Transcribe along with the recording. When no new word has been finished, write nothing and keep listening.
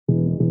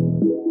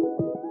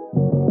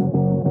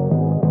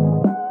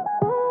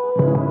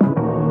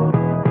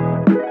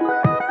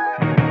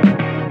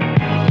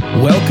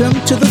Welcome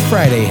to The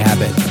Friday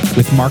Habit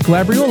with Mark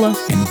Labriola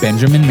and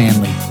Benjamin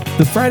Manley.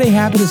 The Friday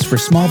Habit is for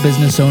small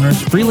business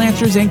owners,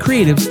 freelancers, and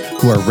creatives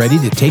who are ready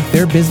to take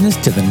their business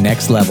to the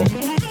next level.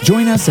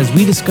 Join us as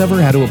we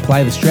discover how to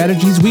apply the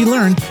strategies we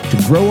learned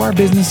to grow our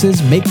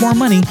businesses, make more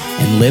money,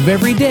 and live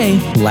every day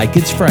like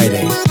it's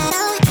Friday.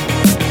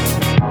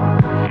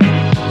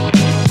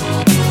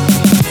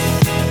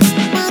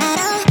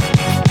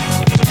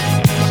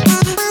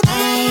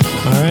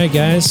 All right,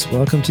 guys,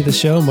 welcome to the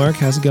show. Mark,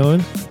 how's it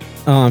going?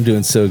 Oh, I'm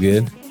doing so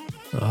good.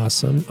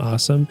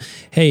 Awesome.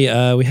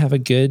 Hey, we have a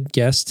good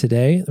guest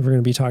today that we're going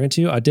to be talking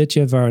to.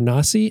 Aditya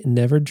Varanasi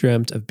never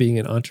dreamt of being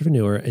an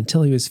entrepreneur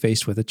until he was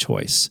faced with a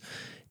choice: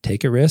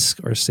 take a risk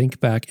or sink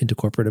back into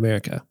corporate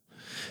America.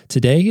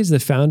 Today, he's the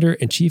founder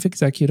and chief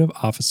executive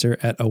officer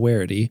at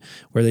Awarity,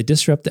 where they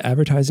disrupt the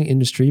advertising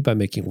industry by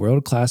making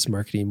world-class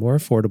marketing more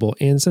affordable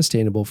and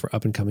sustainable for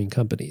up-and-coming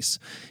companies.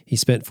 He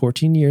spent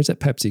 14 years at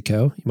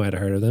PepsiCo, you might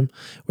have heard of them,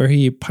 where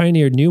he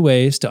pioneered new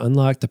ways to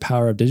unlock the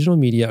power of digital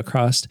media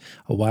across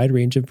a wide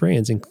range of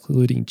brands,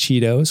 including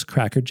Cheetos,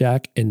 Cracker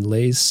Jack, and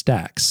Lay's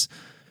Stacks.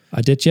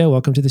 Aditya,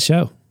 welcome to the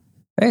show.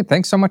 Hey,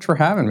 thanks so much for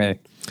having me.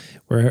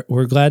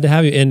 We're glad to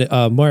have you.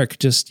 And Mark,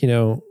 just,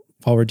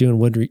 while we're doing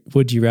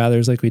would you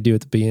rathers like we do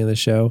at the beginning of the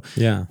show.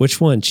 Yeah.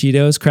 Which one?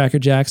 Cheetos, Cracker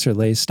Jacks, or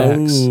Lay's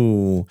Stacks?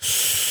 Ooh.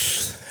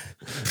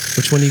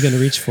 Which one are you going to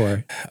reach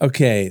for?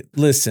 Okay,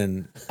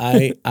 listen.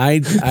 I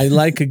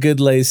like a good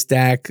Lay's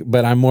stack,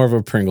 but I'm more of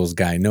a Pringles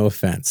guy. No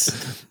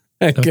offense.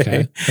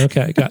 Okay.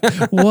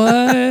 What?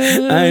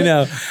 I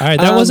know. All right,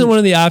 that wasn't one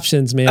of the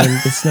options, man.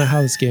 That's not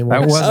how this game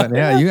works. That wasn't.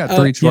 Yeah, you got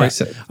three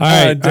choices. Yeah. All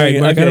right,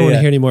 Mark, I don't want to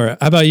hear any more.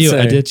 How about you,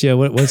 Sorry. Aditya?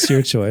 What's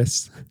your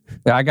choice?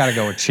 Yeah, I got to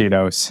go with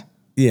Cheetos.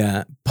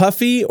 Yeah.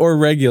 Puffy or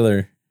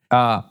regular?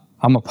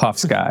 I'm a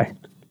Puffs guy.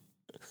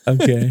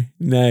 Okay.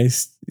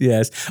 Nice.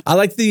 Yes. I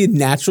like the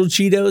natural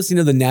Cheetos,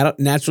 the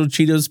natural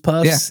Cheetos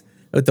puffs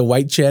with the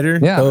white cheddar.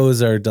 Yeah.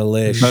 Those are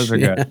delicious. Those are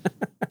good.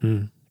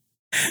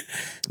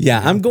 Yeah,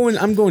 I'm going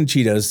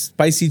Cheetos.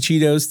 Spicy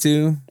Cheetos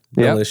too.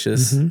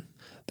 Delicious. Mm-hmm.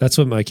 That's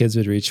what my kids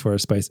would reach for,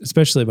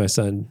 especially my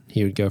son.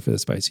 He would go for the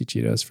spicy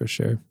Cheetos for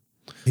sure.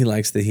 He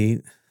likes the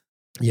heat.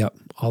 Yep,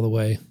 all the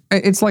way.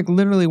 It's like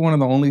literally one of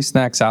the only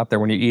snacks out there.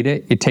 When you eat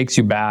it, it takes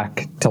you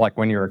back to like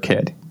when you were a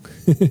kid.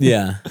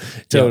 Yeah,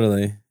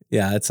 totally.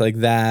 Yeah, it's like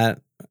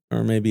that,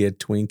 or maybe a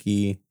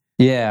Twinkie.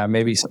 Yeah,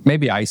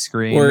 maybe ice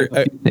cream, or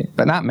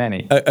but not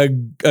many.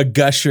 A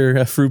gusher,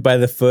 a fruit by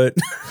the foot.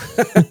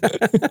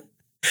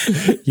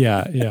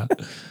 Yeah.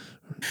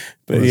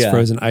 But those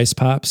frozen ice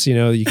pops,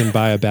 you can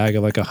buy a bag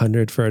of like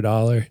 100 for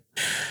 $1.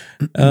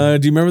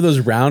 Do you remember those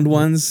round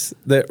ones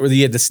where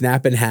you had to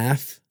snap in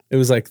half? It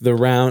was like the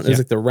round. It was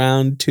like the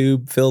round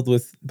tube filled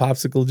with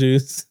popsicle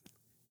juice,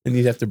 and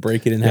you'd have to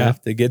break it in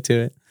half to get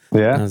to it.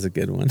 Yeah, that was a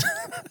good one.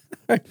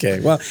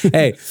 Okay, well,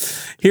 hey,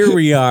 here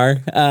we are.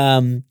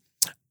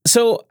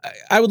 So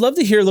I would love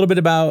to hear a little bit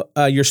about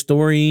your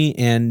story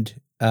and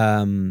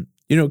kind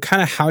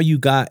of how you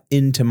got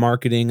into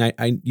marketing.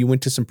 You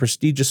went to some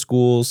prestigious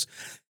schools,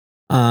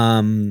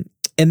 and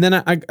then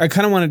I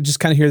kind of want to just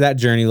kind of hear that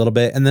journey a little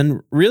bit, and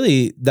then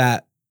really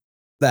that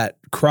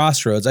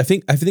crossroads. I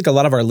think a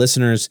lot of our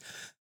listeners,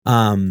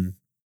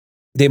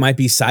 they might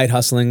be side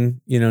hustling,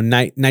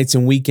 nights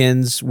and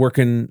weekends,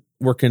 working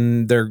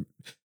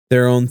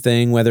their own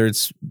thing, whether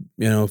it's,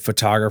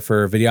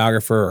 photographer, or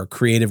videographer, or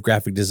creative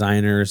graphic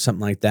designer, or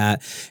something like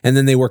that. And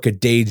then they work a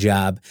day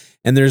job.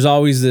 And there's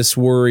always this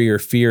worry or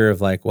fear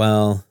of like,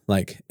 well,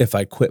 like if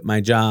I quit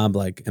my job,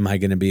 like, am I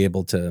going to be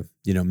able to,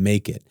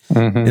 make it?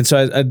 Mm-hmm. And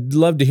so I'd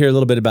love to hear a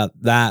little bit about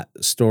that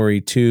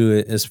story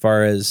too, as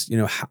far as,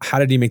 how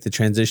did you make the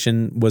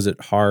transition? Was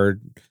it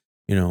hard,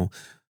 and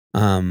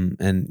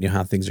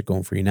how things are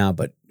going for you now?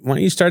 But why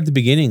don't you start at the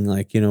beginning,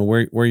 like,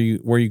 where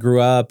you grew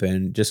up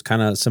and just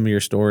kind of some of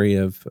your story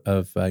of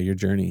your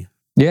journey.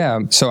 Yeah.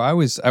 So I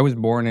was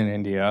born in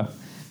India.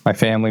 My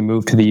family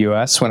moved to the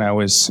U.S. when I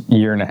was a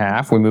year and a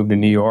half. We moved to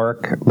New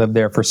York, lived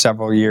there for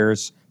several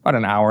years, about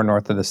an hour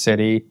north of the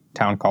city,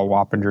 town called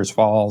Wappingers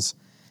Falls.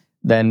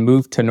 Then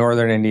moved to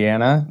northern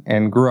Indiana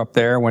and grew up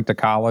there, went to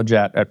college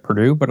at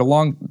Purdue. But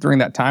during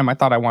that time, I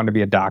thought I wanted to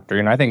be a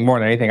doctor. I think more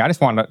than anything, I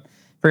just wanted to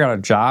figure out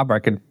a job where I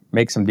could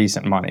make some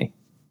decent money.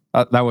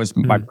 That was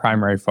my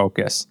primary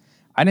focus.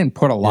 I didn't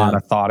put a lot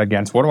of thought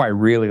against what do I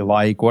really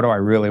like? What do I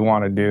really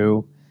want to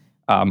do?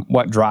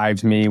 What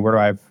drives me? What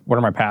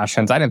are my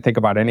passions? I didn't think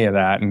about any of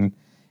that. And,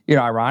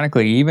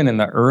 ironically, even in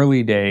the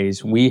early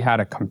days, we had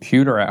a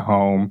computer at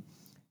home,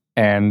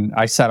 and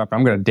I set up,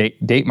 I'm going to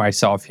date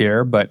myself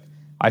here, but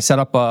I set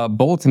up a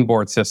bulletin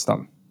board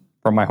system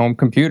from my home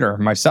computer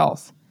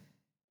myself.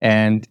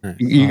 And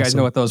you guys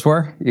know what those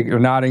were? You're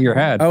nodding your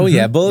head. Oh,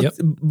 yeah.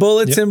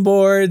 Bulletin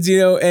boards,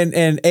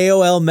 and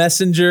AOL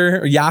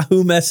Messenger or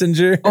Yahoo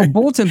Messenger. Oh,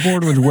 bulletin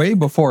board was way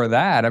before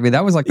that. I mean,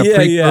 that was like the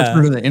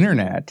precursor to the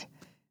internet.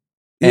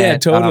 Yeah,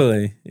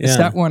 totally.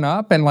 Set one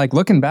up, and like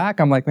looking back,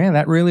 I'm like, man,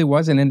 that really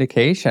was an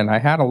indication. I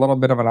had a little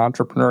bit of an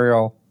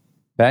entrepreneurial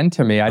bend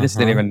to me. I just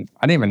didn't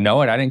even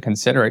know it. I didn't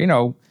consider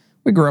it.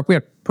 We grew up, we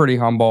had pretty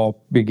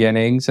humble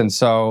beginnings. And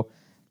so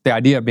the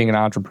idea of being an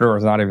entrepreneur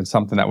was not even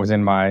something that was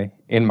in my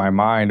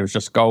mind. It was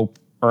just go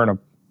earn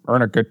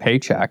a good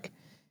paycheck.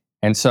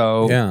 And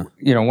so,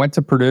 went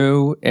to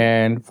Purdue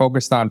and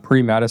focused on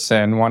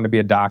pre-medicine, wanted to be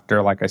a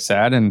doctor, like I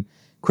said, and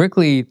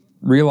quickly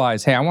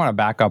realized, hey, I want a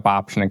backup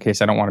option in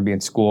case I don't want to be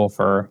in school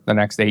for the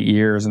next 8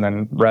 years and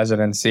then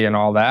residency and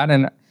all that.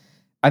 And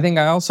I think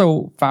I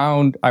also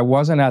found I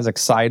wasn't as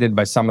excited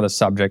by some of the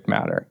subject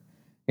matter.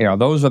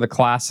 Those were the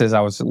classes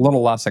I was a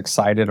little less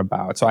excited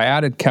about. So I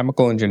added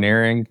chemical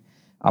engineering.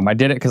 I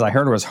did it because I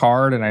heard it was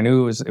hard and I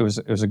knew it was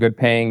a good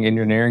paying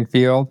engineering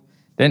field.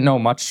 Didn't know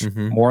much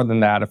more than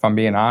that, if I'm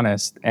being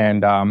honest.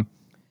 And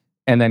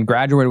then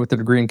graduated with a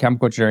degree in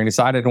chemical engineering,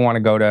 decided to want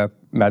to go to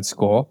med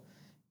school.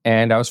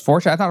 And I was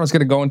fortunate. I thought I was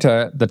going to go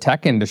into the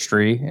tech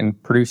industry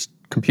and produce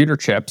computer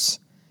chips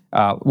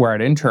where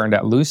I'd interned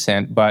at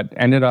Lucent, but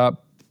ended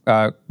up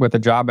with a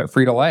job at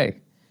Frito-Lay.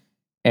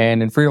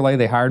 And in Frito-Lay,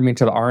 they hired me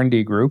to the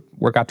R&D group.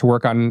 Got to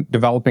work on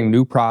developing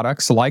new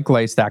products like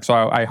Lay Stacks.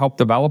 So I helped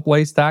develop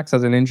Lay Stacks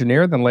as an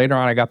engineer. Then later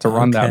on, I got to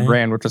run that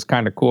brand, which was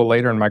kind of cool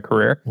later in my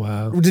career.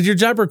 Wow. Did your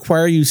job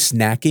require you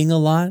snacking a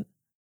lot?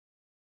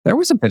 There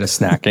was a bit of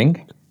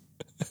snacking.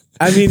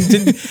 I mean,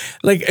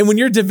 and when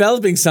you're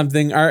developing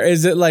something,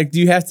 is it like, do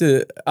you have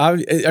to, are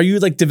you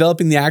like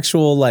developing the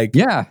actual,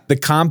 the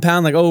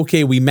compound? Like,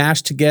 okay, we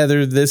mash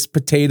together this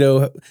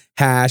potato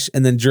hash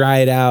and then dry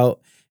it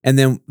out. And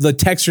then the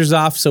texture's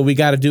off, so we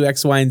got to do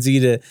X, Y, and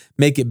Z to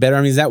make it better. I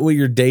mean, is that what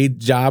your day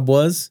job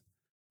was?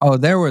 Oh,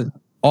 there was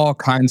all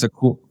kinds of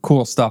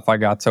cool stuff I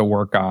got to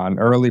work on.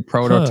 Early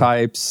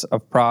prototypes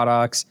of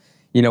products.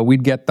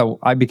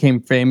 I became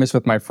famous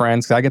with my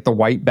friends because I get the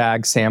white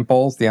bag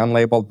samples, the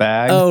unlabeled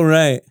bag. Oh,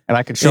 right. And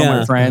I could show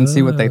my friends,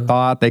 see what they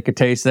thought. They could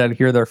taste it,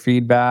 hear their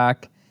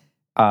feedback.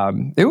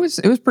 It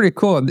was pretty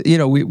cool.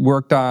 We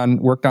worked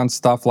on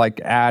stuff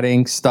like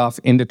adding stuff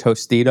into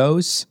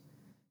Tostitos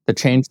to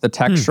change the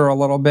texture a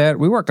little bit.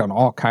 We worked on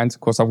all kinds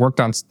of cool stuff. I worked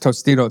on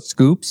Tostito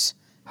scoops,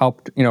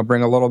 helped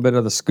bring a little bit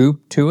of the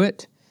scoop to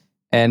it,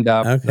 and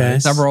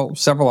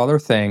several other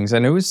things.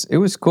 And it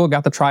was cool.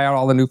 Got to try out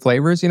all the new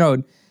flavors.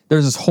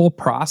 There's this whole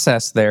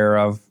process there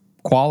of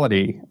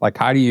quality. Like,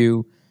 how do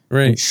you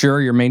ensure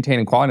you're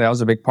maintaining quality? That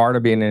was a big part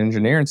of being an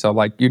engineer. And so,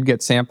 you'd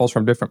get samples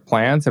from different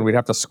plants, and we'd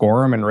have to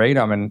score them and rate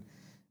them.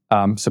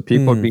 And so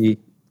people you'd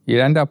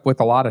end up with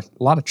a lot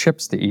of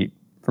chips to eat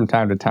from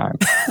time to time.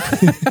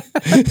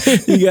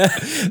 you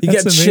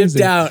get chipped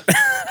out.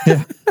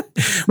 Yeah.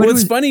 Well,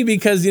 it's funny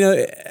because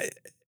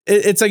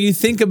it's like you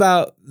think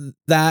about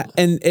that,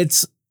 and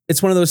it's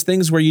one of those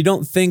things where you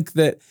don't think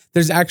that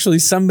there's actually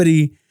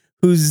somebody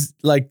who's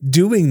like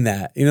doing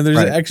that. There's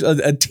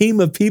actually a team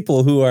of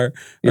people who are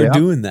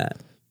doing that.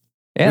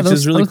 Yeah, which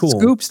is really cool.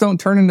 Scoops don't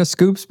turn into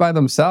scoops by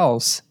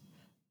themselves.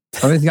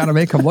 Somebody's got to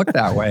make them look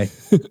that way.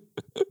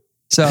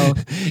 So,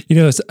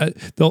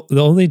 the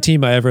only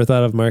team I ever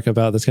thought of, Mark,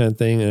 about this kind of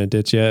thing, and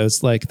Aditya,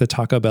 is like the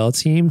Taco Bell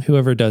team,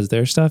 whoever does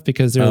their stuff,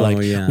 because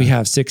they're we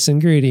have 6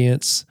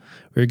 ingredients.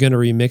 We're going to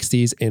remix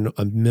these in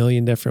a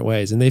million different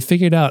ways. And they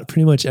figured out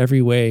pretty much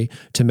every way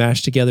to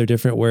mash together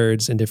different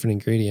words and different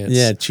ingredients.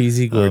 Yeah,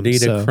 cheesy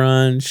gordita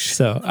crunch.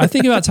 So I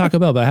think about Taco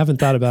Bell, but I haven't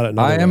thought about it in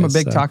other I am ways, a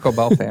big Taco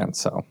Bell fan,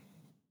 so.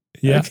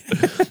 Yeah.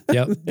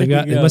 Yep.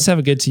 They must have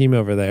a good team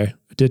over there.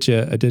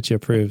 Aditya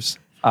approves.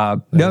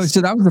 No,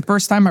 so that was the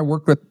first time I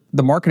worked with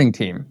the marketing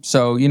team.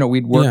 So,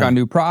 we'd work on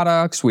new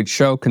products, we'd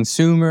show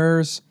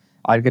consumers,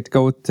 I'd get to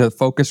go to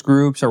focus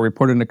groups, or we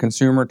put into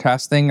consumer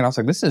testing, and I was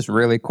like, this is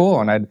really cool.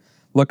 And I'd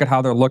look at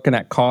how they're looking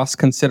at cost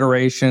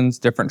considerations,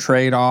 different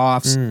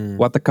trade-offs,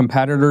 what the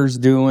competitor's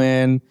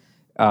doing,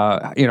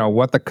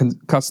 what the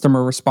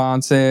customer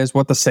response is,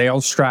 what the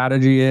sales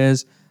strategy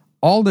is,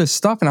 all this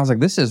stuff. And I was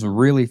like, this is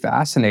really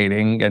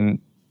fascinating. And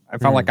I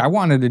felt like I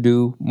wanted to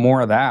do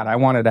more of that. I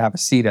wanted to have a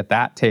seat at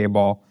that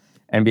table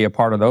and be a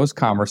part of those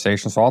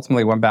conversations. So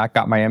ultimately went back,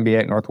 got my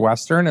MBA at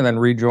Northwestern, and then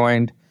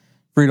rejoined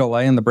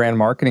Frito-Lay in the brand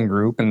marketing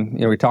group. And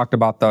we talked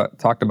about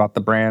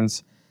the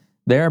brands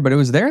there, but it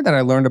was there that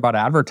I learned about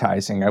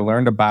advertising. I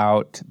learned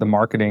about the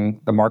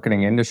marketing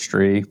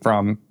industry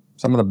from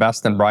some of the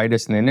best and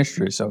brightest in the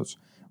industry. So I was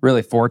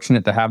really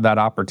fortunate to have that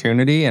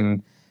opportunity.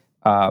 And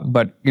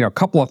but a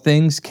couple of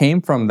things came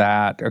from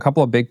that, a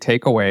couple of big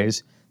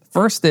takeaways.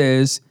 First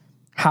is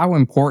how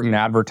important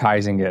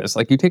advertising is.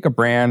 Like, you take a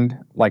brand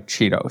like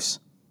Cheetos.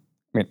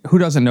 I mean, who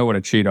doesn't know what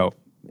a Cheeto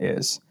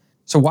is?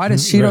 So why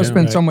does Cheetos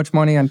spend so much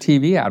money on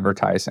TV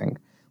advertising?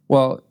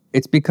 Well,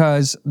 it's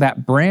because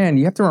that brand,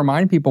 you have to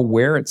remind people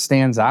where it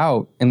stands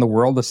out in the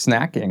world of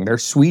snacking.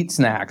 There's sweet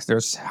snacks,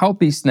 there's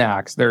healthy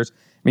snacks,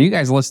 you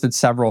guys listed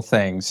several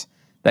things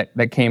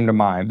that came to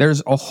mind.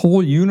 There's a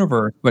whole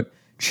universe, but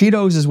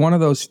Cheetos is one of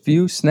those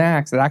few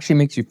snacks that actually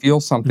makes you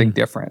feel something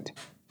different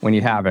when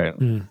you have it.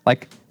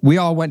 Like, we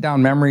all went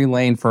down memory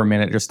lane for a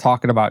minute just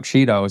talking about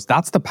Cheetos.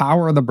 That's the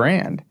power of the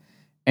brand.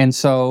 And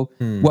so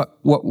what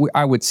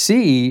I would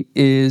see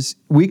is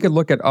we could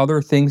look at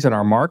other things in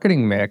our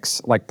marketing mix,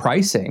 like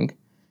pricing,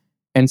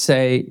 and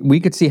say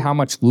we could see how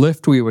much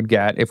lift we would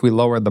get if we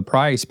lowered the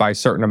price by a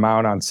certain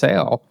amount on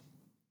sale.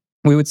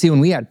 We would see when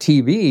we had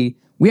TV,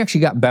 we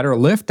actually got better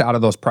lift out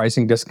of those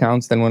pricing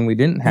discounts than when we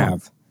didn't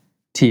have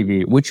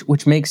TV,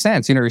 which makes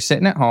sense. You're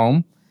sitting at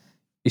home,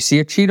 you see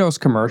a Cheetos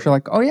commercial,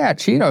 like, oh yeah,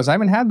 Cheetos, I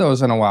haven't had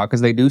those in a while,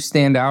 because they do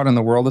stand out in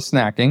the world of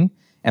snacking.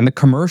 And the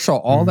commercial,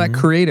 all that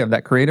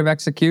creative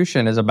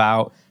execution is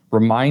about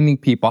reminding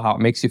people how it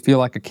makes you feel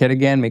like a kid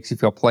again, makes you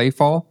feel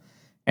playful.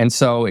 And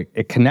so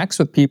it connects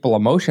with people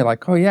emotionally,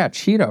 like, oh yeah,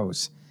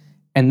 Cheetos.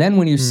 And then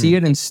when you see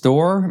it in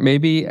store,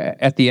 maybe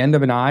at the end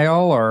of an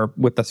aisle or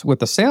with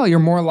the sale, you're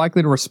more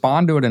likely to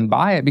respond to it and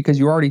buy it, because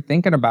you're already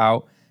thinking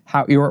about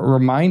how you're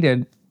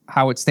reminded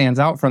how it stands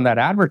out from that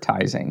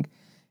advertising.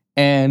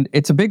 And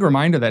it's a big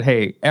reminder that,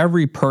 hey,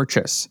 every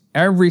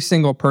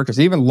single purchase,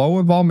 even low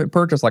involvement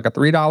purchase like a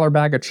 $3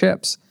 bag of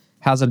chips,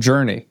 has a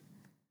journey.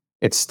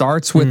 It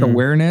starts with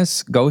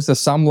awareness, goes to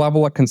some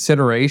level of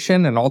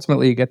consideration, and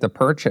ultimately you get the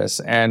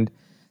purchase. And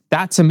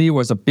that to me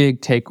was a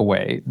big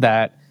takeaway,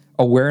 that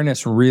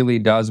awareness really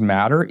does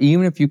matter.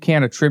 Even if you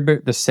can't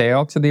attribute the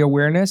sale to the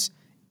awareness,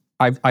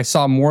 I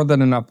saw more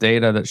than enough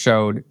data that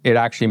showed it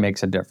actually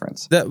makes a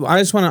difference.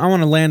 I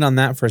want to land on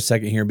that for a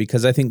second here,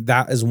 because I think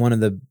that is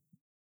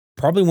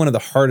probably one of the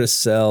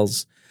hardest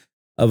sells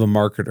of a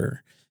marketer,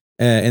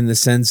 in the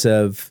sense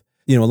of,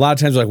 a lot of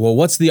times like, well,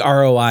 what's the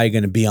ROI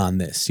going to be on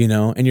this?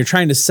 And you're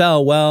trying to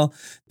sell, well,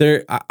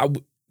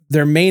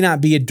 there may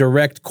not be a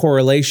direct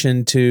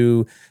correlation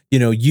to,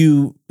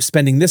 you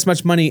spending this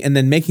much money and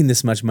then making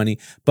this much money,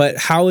 but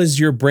how is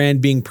your brand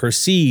being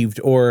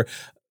perceived? Or,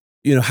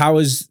 how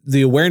is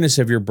the awareness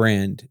of your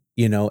brand?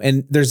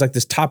 And there's like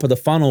this top of the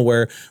funnel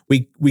where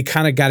we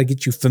kind of got to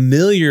get you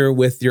familiar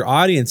with your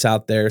audience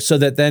out there, so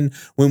that then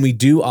when we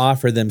do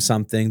offer them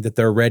something, that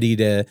they're ready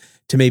to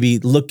maybe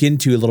look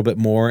into a little bit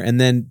more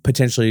and then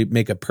potentially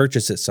make a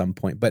purchase at some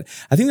point. But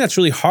I think that's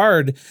really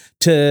hard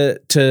to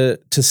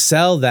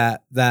sell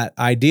that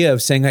idea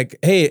of saying like,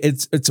 hey,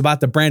 it's about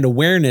the brand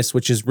awareness,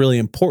 which is really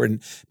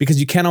important, because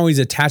you can't always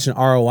attach an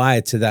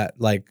ROI to that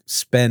like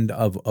spend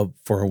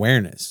for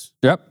awareness.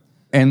 Yep.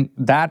 And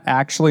that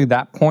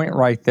point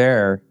right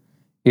there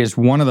is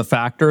one of the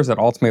factors that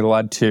ultimately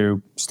led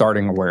to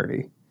starting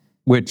Awareness,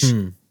 which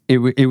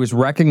it was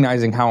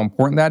recognizing how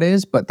important that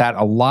is, but that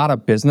a lot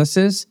of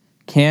businesses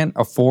can't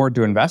afford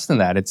to invest in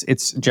that.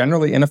 It's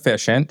generally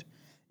inefficient.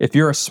 If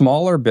you're a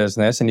smaller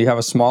business and you have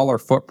a smaller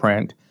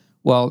footprint,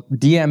 well,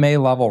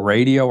 DMA level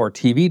radio or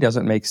TV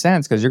doesn't make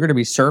sense, because you're going to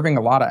be serving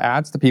a lot of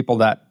ads to people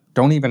that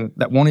won't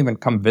even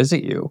come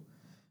visit you.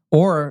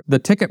 Or the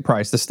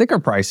sticker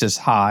price is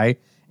high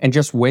and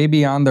just way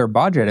beyond their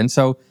budget. And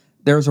so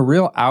there's a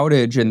real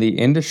outage in the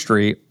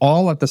industry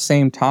all at the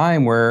same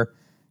time, where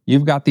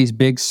you've got these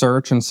big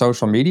search and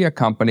social media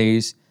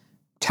companies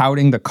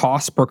touting the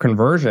cost per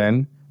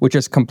conversion, which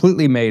is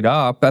completely made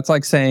up. That's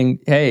like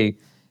saying, hey,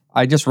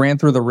 I just ran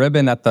through the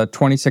ribbon at the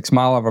 26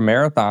 mile of a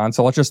marathon,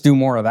 so let's just do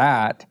more of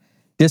that,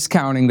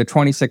 discounting the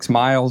 26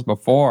 miles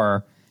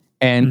before.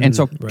 And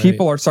so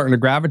people are starting to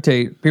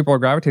gravitate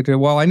to,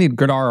 well, I need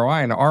good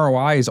ROI, and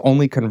ROI is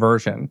only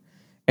conversion.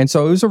 And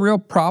so it was a real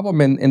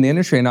problem in the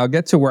industry. And I'll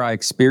get to where I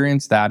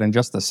experienced that in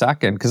just a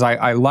second, because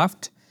I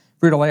left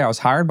Frito-Lay. I was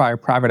hired by a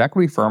private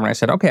equity firm, and I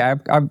said, okay,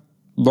 I've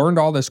learned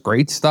all this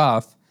great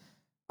stuff.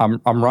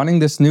 I'm running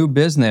this new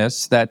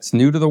business that's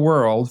new to the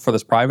world for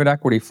this private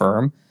equity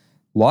firm.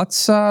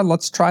 Let's try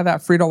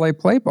that Frito-Lay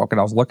playbook. And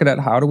I was looking at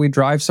how do we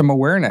drive some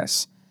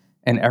awareness.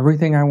 And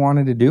everything I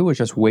wanted to do was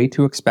just way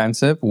too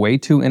expensive, way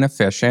too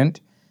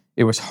inefficient.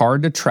 It was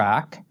hard to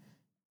track.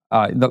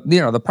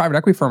 The private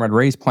equity firm had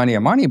raised plenty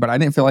of money, but I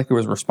didn't feel like it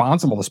was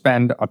responsible to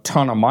spend a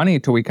ton of money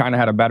until we kind of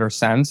had a better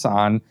sense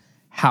on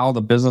how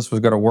the business was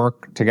going to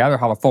work together,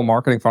 how the full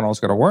marketing funnel was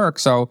going to work.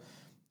 So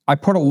I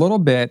put a little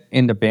bit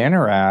into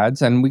banner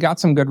ads, and we got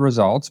some good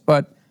results,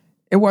 but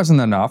it wasn't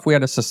enough. We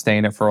had to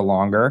sustain it for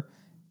longer.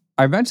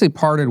 I eventually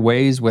parted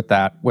ways with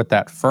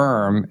that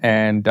firm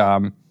and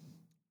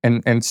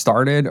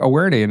started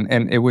Awareness.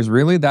 And it was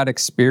really that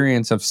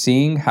experience of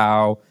seeing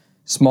how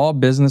small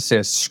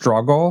businesses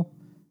struggle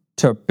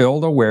to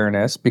build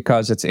awareness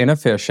because it's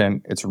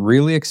inefficient, it's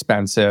really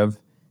expensive,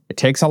 it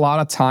takes a lot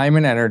of time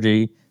and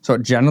energy, so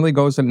it generally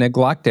goes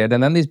neglected.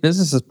 And then these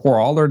businesses pour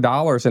all their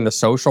dollars into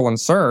social and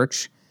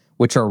search,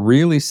 which are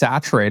really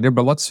saturated.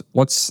 But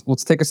let's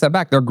take a step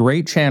back. They're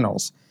great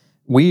channels.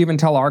 We even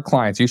tell our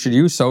clients, you should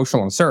use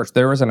social and search.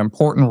 There is an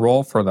important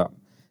role for them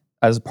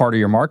as part of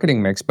your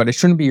marketing mix, but it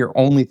shouldn't be your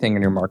only thing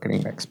in your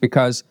marketing mix,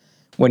 because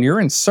when you're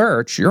in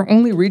search, you're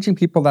only reaching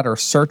people that are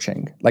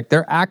searching. Like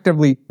they're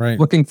actively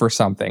looking for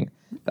something.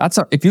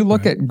 If you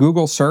look at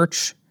Google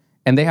search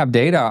and they have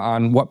data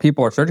on what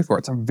people are searching for,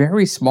 it's a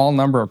very small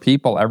number of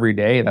people every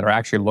day that are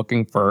actually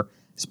looking for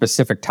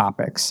specific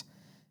topics.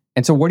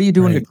 And so what are you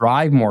doing to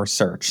drive more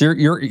search?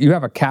 You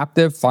have a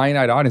captive,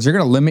 finite audience. You're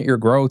going to limit your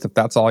growth if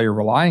that's all you're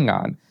relying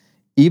on.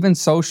 Even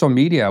social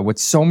media, with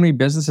so many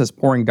businesses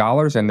pouring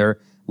dollars in there,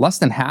 less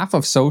than half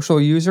of social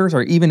users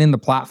are even in the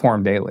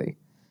platform daily.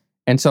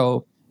 And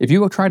so if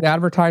you tried to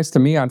advertise to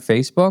me on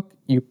Facebook,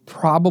 you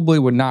probably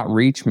would not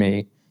reach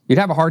me. You'd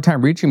have a hard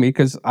time reaching me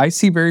because I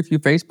see very few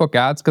Facebook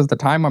ads because the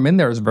time I'm in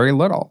there is very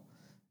little.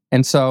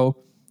 And so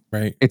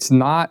Right. It's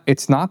not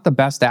the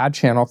best ad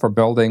channel for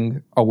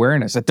building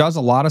awareness. It does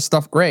a lot of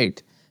stuff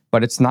great,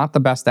 but it's not the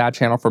best ad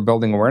channel for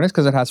building awareness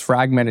because it has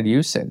fragmented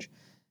usage.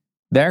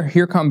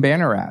 Here come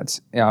banner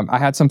ads. I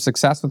had some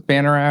success with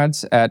banner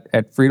ads at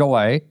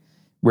Frito-Lay.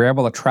 We're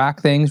able to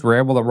track things. We're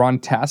able to run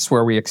tests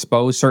where we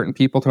expose certain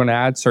people to an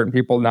ad, certain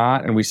people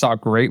not, and we saw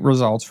great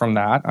results from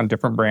that on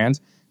different brands.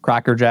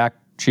 Cracker Jack,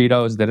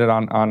 Cheetos did it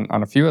on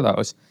a few of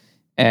those.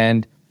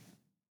 And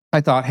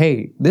I thought,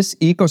 hey, this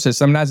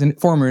ecosystem, and as a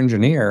former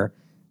engineer,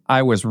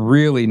 I was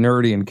really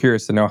nerdy and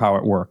curious to know how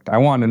it worked. I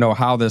wanted to know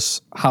how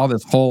this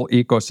whole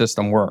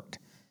ecosystem worked.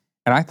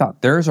 And I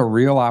thought there's a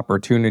real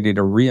opportunity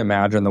to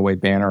reimagine the way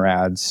banner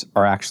ads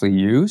are actually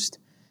used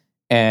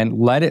and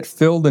let it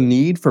fill the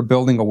need for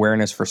building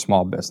awareness for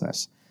small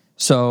business.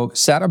 So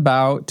set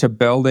about to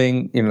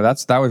building,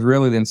 that was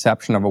really the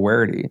inception of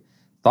Awarity.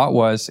 Thought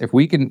was, if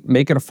we can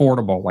make it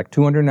affordable, like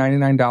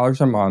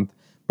 $299 a month,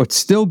 but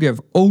still give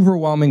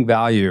overwhelming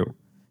value.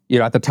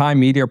 At the time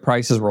media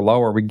prices were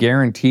lower, we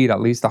guaranteed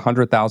at least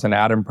 100,000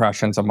 ad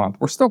impressions a month.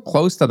 We're still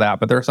close to that,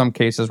 but there are some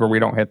cases where we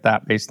don't hit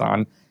that based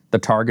on the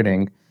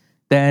targeting.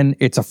 Then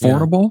it's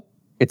affordable,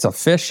 it's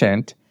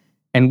efficient,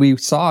 and we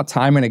saw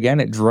time and again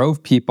it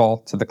drove people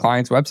to the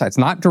client's websites,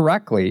 not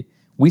directly.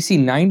 We see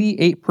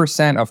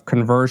 98% of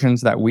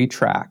conversions that we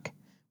track,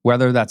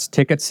 whether that's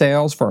ticket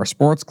sales for our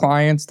sports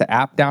clients, to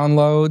app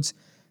downloads,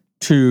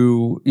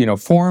 to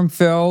form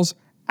fills,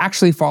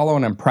 actually follow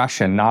an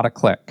impression, not a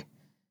click.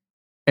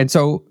 And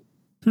so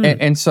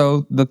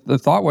the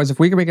thought was, if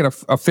we can make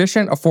it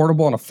efficient,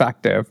 affordable, and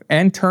effective,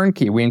 and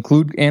turnkey, we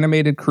include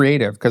animated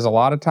creative, because a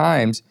lot of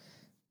times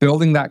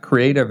building that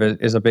creative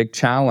is a big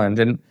challenge.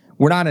 And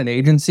we're not an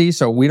agency,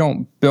 so we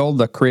don't build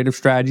the creative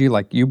strategy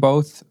like you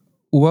both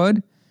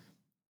would.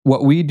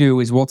 What we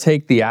do is we'll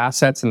take the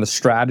assets and the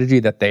strategy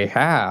that they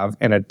have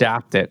and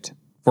adapt it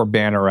for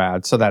banner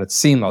ads so that it's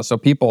seamless. So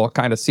people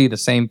kind of see the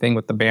same thing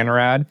with the banner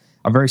ad,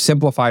 a very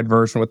simplified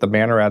version with the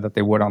banner ad that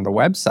they would on the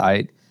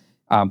website,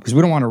 because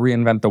we don't want to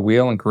reinvent the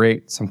wheel and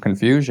create some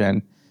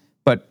confusion.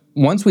 But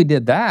once we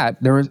did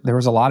that, there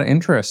was a lot of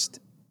interest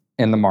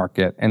in the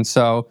market. And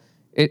so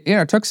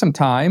it took some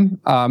time,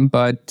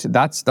 but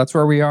that's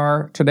where we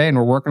are today. And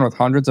we're working with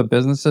hundreds of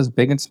businesses,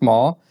 big and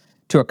small.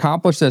 To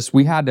accomplish this,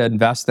 we had to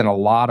invest in a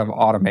lot of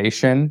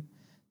automation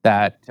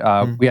that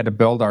we had to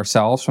build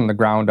ourselves from the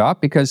ground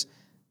up, because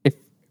if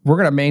we're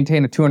going to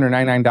maintain a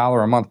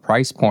 $299 a month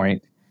price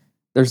point,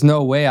 there's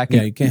no way I can.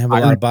 Yeah, you can't have a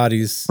lot of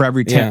bodies for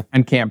every 10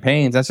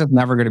 campaigns. That's just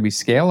never going to be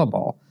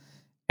scalable.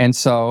 And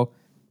so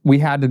we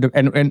had to do,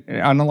 and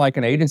unlike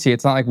an agency,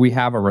 it's not like we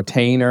have a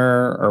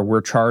retainer or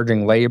we're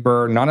charging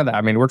labor, none of that.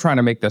 I mean, we're trying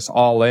to make this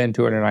all in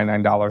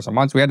 $299 a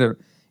month. So we had to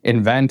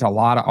invent a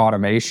lot of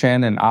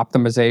automation and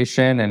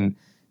optimization and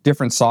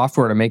different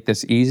software to make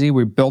this easy.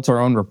 We built our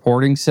own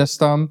reporting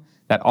system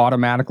that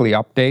automatically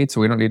updates,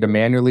 so we don't need to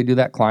manually do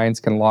that.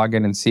 Clients can log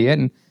in and see it.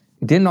 And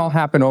it didn't all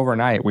happen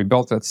overnight. We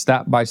built it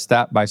step by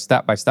step by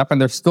step by step.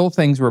 And there's still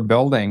things we're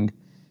building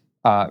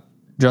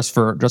just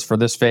for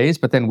this phase.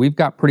 But then we've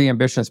got pretty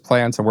ambitious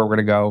plans of where we're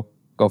going to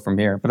go from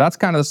here. But that's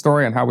kind of the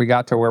story on how we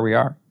got to where we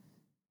are.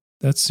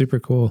 That's super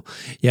cool.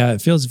 Yeah,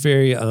 it feels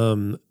very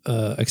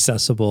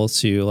accessible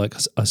to like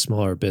a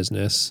smaller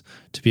business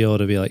to be able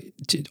to be like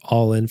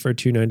all in for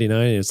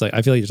 $299. It's like,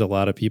 I feel like there's a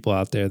lot of people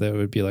out there that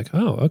would be like,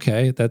 oh,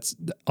 okay, that's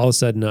all of a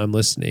sudden I'm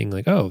listening.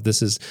 Like, oh,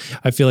 this is.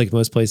 I feel like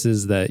most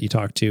places that you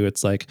talk to,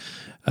 it's like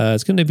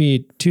it's going to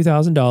be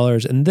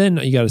 $2,000, and then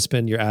you got to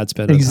spend your ad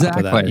spend on top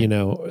of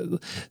that.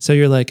 So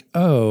you're like,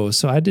 oh,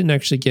 so I didn't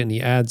actually get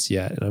any ads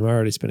yet, and I'm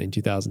already spending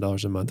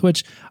 $2,000 a month,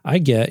 which I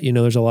get.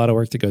 There's a lot of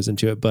work that goes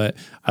into it, but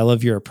I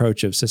love your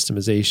approach of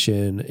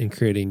systemization and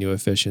creating new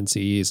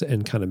efficiencies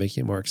and kind of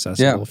making it more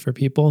accessible for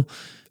people.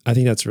 I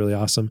think that's really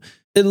awesome.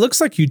 It looks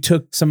like you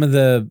took some of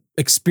the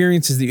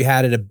experiences that you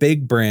had at a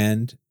big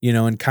brand,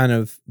 and kind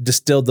of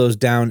distilled those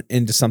down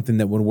into something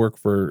that would work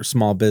for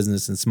small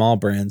business and small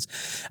brands.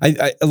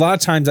 A lot of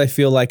times I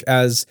feel like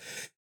as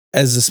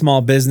a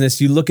small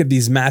business, you look at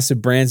these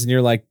massive brands and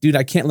you're like, dude,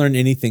 I can't learn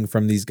anything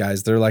from these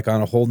guys. They're like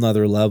on a whole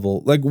nother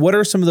level. Like, what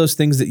are some of those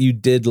things that you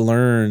did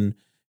learn,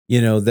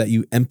 that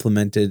you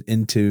implemented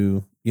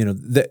into,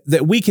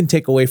 that we can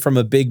take away from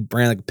a big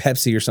brand like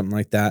Pepsi or something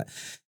like that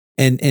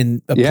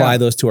and apply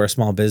those to our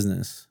small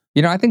business?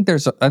 I think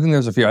there's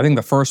a few. I think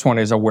the first one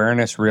is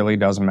awareness really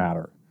does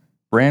matter.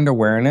 Brand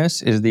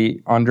awareness is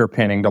the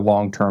underpinning to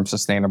long-term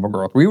sustainable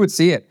growth. We would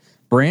see it.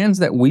 Brands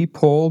that we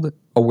pulled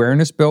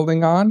awareness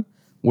building on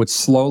would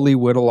slowly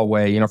whittle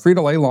away.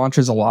 Frito-Lay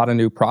launches a lot of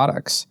new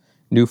products,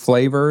 new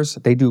flavors.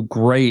 They do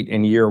great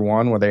in year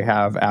one where they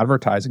have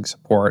advertising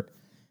support.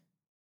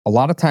 A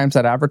lot of times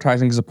that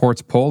advertising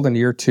support's pulled in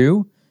year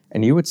two,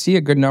 and you would see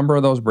a good number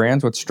of those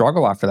brands would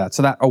struggle after that.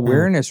 So that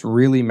awareness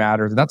really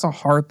matters. That's a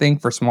hard thing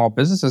for small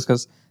businesses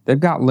because they've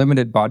got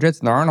limited budgets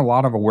and there aren't a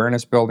lot of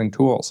awareness building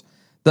tools.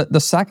 The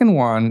second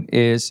one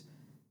is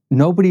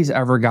nobody's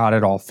ever got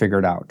it all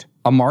figured out.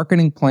 A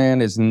marketing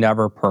plan is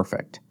never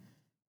perfect.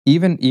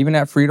 Even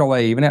at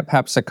Frito-Lay, even at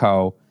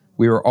PepsiCo,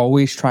 we were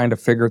always trying to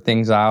figure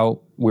things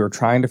out. We were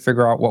trying to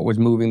figure out what was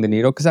moving the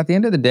needle. Because at the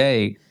end of the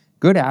day,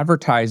 good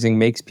advertising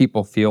makes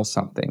people feel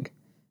something.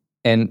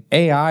 And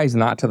AI is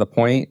not to the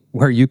point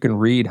where you can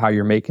read how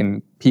you're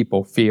making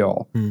people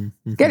feel.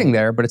 Mm-hmm. Getting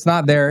there, but it's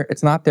not there.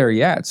 It's not there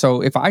yet.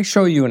 So if I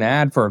show you an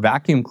ad for a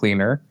vacuum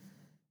cleaner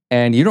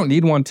and you don't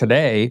need one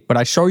today, but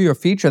I show you a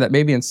feature that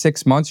maybe in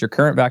 6 months your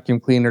current vacuum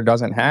cleaner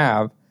doesn't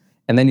have,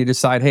 and then you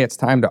decide, hey, it's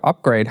time to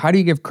upgrade, how do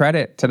you give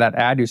credit to that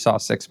ad you saw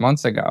 6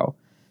 months ago?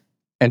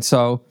 And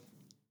so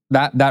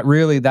that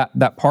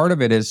part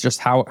of it is just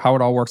how it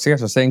all works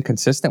together. So staying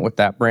consistent with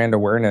that brand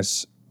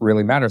awareness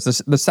really matters.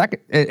 The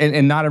second,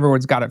 and not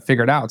everyone's got it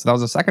figured out. So that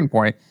was the second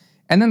point.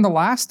 And then the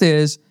last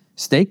is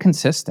stay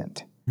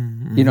consistent.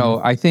 Mm-hmm. You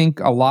know, I think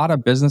a lot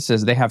of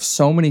businesses, they have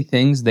so many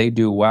things they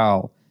do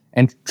well.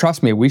 And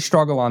trust me, we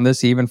struggle on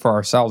this even for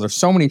ourselves. There's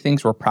so many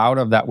things we're proud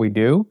of that we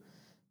do,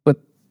 but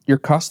your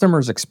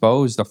customer's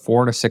exposed to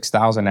 4,000 to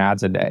 6,000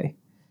 ads a day.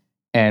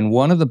 And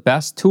one of the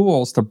best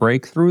tools to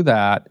break through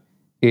that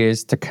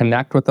is to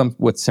connect with them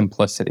with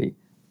simplicity.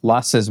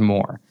 Less is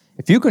more.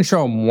 If you can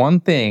show them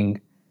one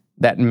thing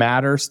that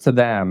matters to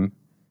them,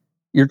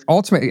 you're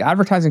ultimately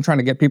advertising trying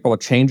to get people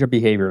to change a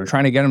behavior, or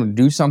trying to get them to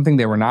do something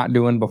they were not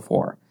doing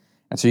before.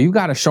 And so you've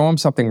got to show them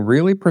something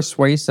really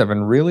persuasive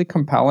and really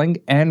compelling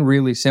and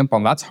really simple.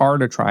 And that's hard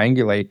to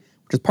triangulate,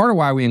 which is part of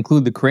why we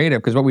include the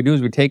creative, because what we do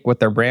is we take what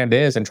their brand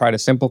is and try to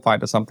simplify it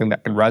to something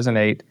that can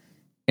resonate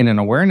in an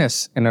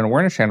awareness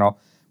channel.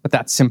 But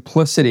that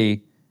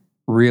simplicity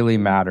really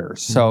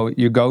matters. Mm-hmm. So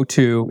you go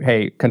to,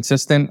 hey,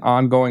 consistent,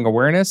 ongoing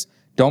awareness.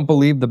 Don't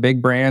believe the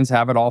big brands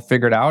have it all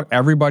figured out.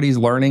 Everybody's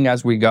learning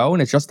as we go.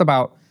 And it's just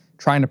about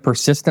trying to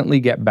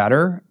persistently get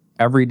better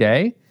every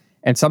day.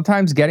 And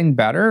sometimes getting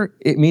better,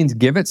 it means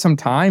give it some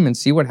time and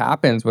see what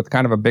happens with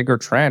kind of a bigger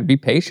trend. Be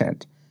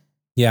patient.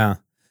 Yeah.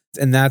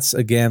 And that's,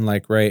 again,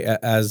 like, right,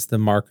 as the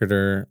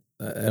marketer,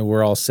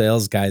 we're all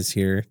sales guys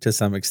here to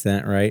some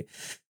extent, right?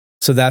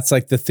 So that's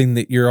like the thing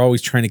that you're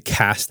always trying to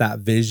cast that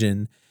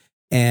vision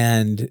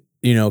and,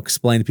 you know,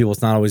 explain to people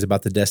it's not always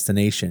about the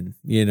destination,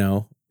 you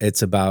know,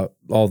 it's about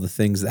all the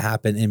things that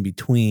happen in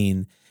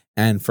between,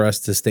 and for us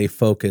to stay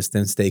focused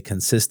and stay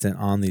consistent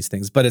on these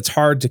things. But it's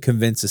hard to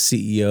convince a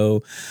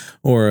CEO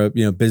or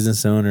a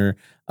business owner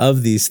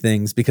of these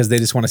things because they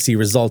just want to see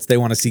results. They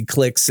want to see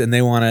clicks and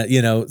they want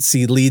to,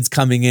 see leads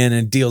coming in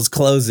and deals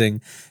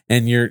closing.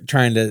 And you're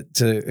trying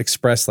to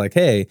express like,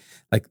 hey,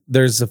 like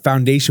there's a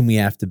foundation we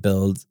have to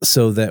build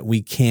so that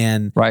we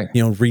can,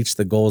 reach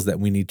the goals that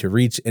we need to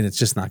reach. And it's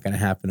just not going to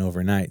happen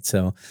overnight.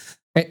 So,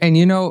 and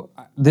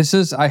this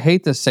is, I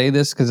hate to say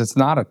this because it's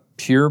not a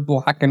pure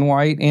black and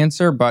white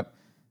answer, but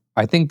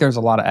I think there's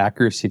a lot of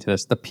accuracy to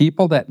this. The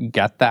people that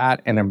get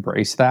that and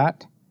embrace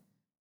that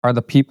are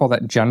the people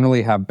that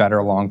generally have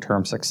better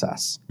long-term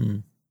success.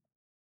 Mm.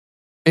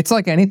 It's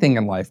like anything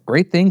in life.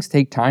 Great things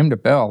take time to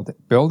build.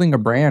 Building a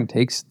brand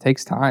takes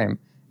time,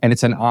 and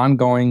it's an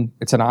ongoing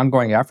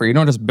effort. You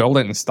don't just build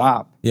it and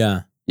stop.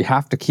 Yeah. You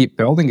have to keep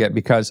building it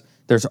because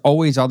there's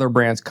always other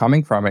brands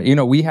coming from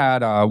it. We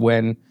had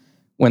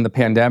when the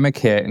pandemic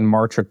hit in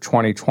March of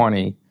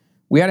 2020,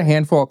 we had a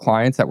handful of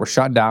clients that were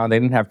shut down. They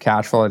didn't have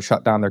cash flow to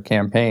shut down their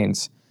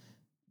campaigns.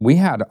 We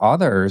had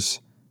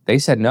others. They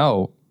said,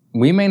 no,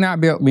 we may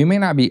not be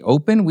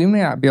open. We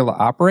may not be able to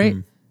operate,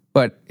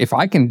 but if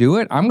I can do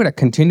it, I'm going to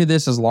continue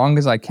this as long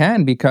as I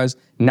can because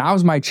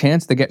now's my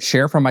chance to get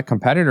share from my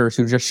competitors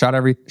who just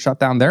shut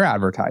down their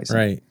advertising.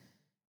 Right.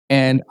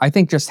 And I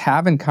think just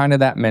having kind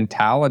of that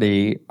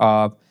mentality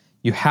of,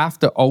 you have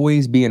to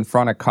always be in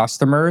front of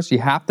customers. You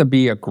have to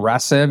be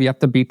aggressive. You have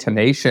to be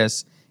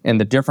tenacious in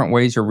the different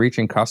ways you're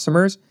reaching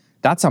customers.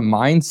 That's a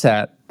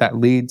mindset that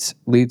leads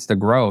to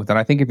growth. And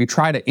I think if you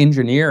try to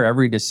engineer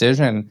every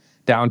decision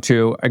down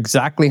to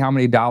exactly how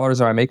many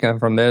dollars am I making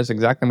from this,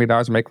 exactly how many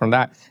dollars I make from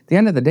that, at the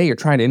end of the day, you're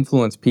trying to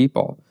influence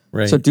people.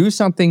 Right. So do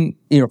something,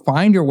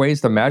 find your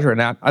ways to measure. And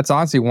that's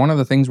honestly one of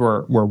the things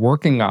we're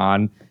working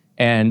on.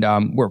 And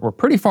we're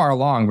pretty far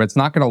along, but it's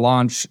not going to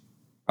launch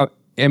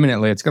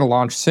imminently, it's going to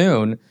launch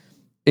soon,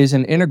 is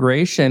an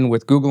integration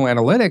with Google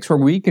Analytics where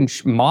we can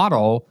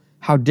model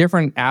how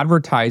different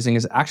advertising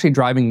is actually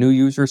driving new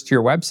users to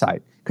your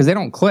website. Because they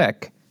don't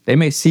click. They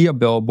may see a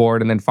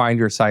billboard and then find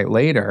your site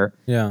later.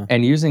 Yeah.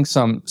 And using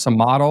some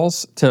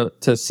models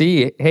to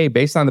see, hey,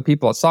 based on the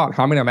people that saw it,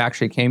 how many of them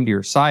actually came to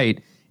your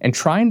site, and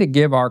trying to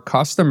give our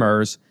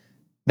customers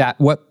that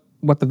what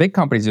the big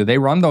companies do. They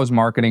run those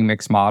marketing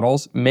mix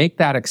models, make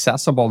that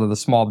accessible to the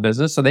small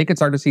business so they can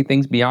start to see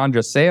things beyond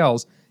just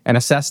sales and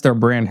assess their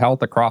brand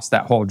health across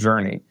that whole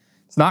journey.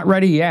 It's not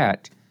ready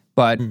yet,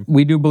 but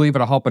we do believe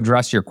it'll help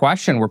address your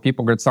question where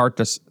people could start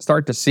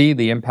to see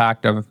the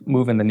impact of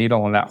moving the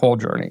needle on that whole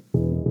journey.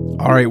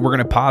 All right, we're going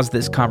to pause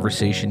this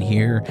conversation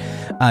here.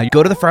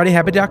 Go to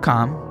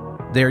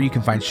thefridayhabit.com. There you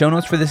can find show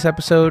notes for this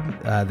episode.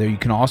 There you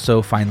can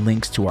also find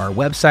links to our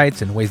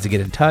websites and ways to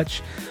get in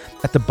touch.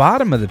 At the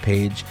bottom of the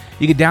page,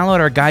 you can download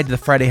our guide to the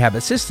Friday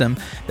Habit System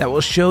that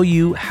will show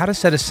you how to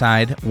set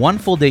aside one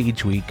full day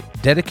each week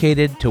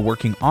dedicated to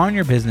working on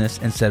your business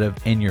instead of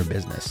in your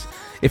business.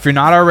 If you're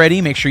not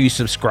already, make sure you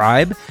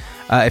subscribe.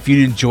 If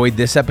you enjoyed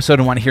this episode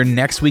and want to hear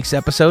next week's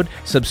episode,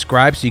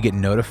 subscribe so you get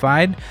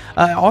notified.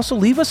 Also,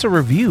 leave us a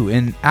review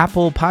in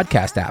Apple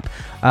Podcast app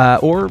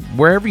or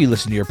wherever you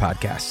listen to your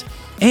podcasts.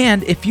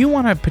 And if you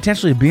want to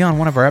potentially be on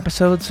one of our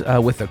episodes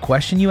with a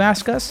question you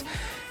ask us,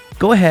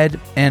 go ahead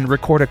and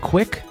record a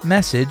quick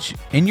message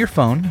in your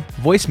phone,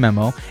 voice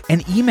memo,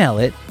 and email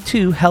it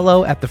to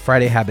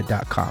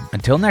hello@thefridayhabit.com.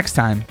 Until next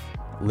time,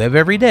 live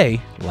every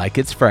day like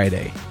it's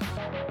Friday.